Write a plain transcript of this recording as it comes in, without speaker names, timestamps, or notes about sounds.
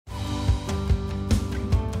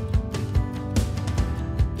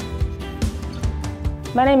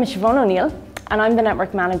My name is Siobhan O'Neill and I'm the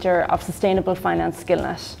Network Manager of Sustainable Finance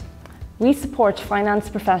Skillnet. We support finance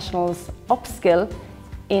professionals upskill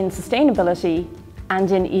in sustainability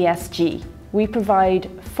and in ESG. We provide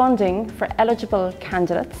funding for eligible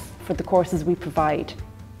candidates for the courses we provide.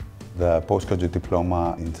 The Postgraduate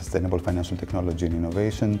Diploma in Sustainable Financial Technology and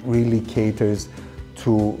Innovation really caters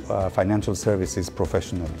to financial services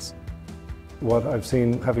professionals. What I've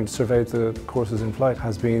seen, having surveyed the courses in flight,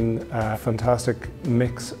 has been a fantastic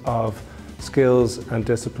mix of skills and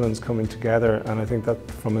disciplines coming together, and I think that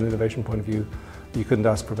from an innovation point of view, you couldn't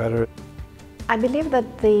ask for better. I believe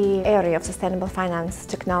that the area of sustainable finance,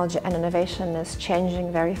 technology and innovation is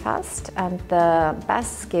changing very fast, and the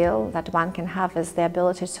best skill that one can have is the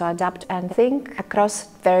ability to adapt and think across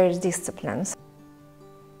various disciplines.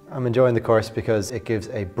 I'm enjoying the course because it gives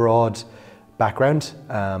a broad background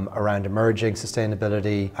around emerging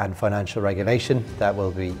sustainability and financial regulation that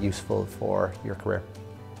will be useful for your career.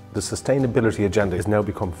 The sustainability agenda has now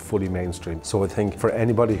become fully mainstream. So I think for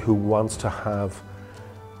anybody who wants to have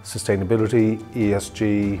sustainability,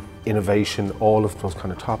 ESG, innovation, all of those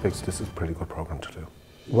kind of topics, this is a pretty good program to do.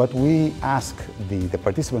 What we ask the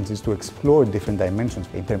participants is to explore different dimensions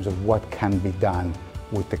in terms of what can be done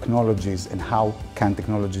with technologies and how can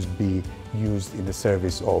technologies be used in the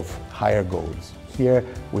service of higher goals. Here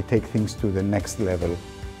we take things to the next level.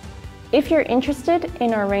 If you're interested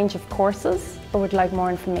in our range of courses or would like more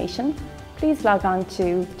information, please log on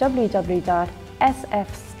to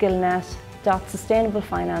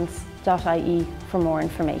www.sfskillnet.sustainablefinance.ie for more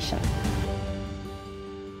information.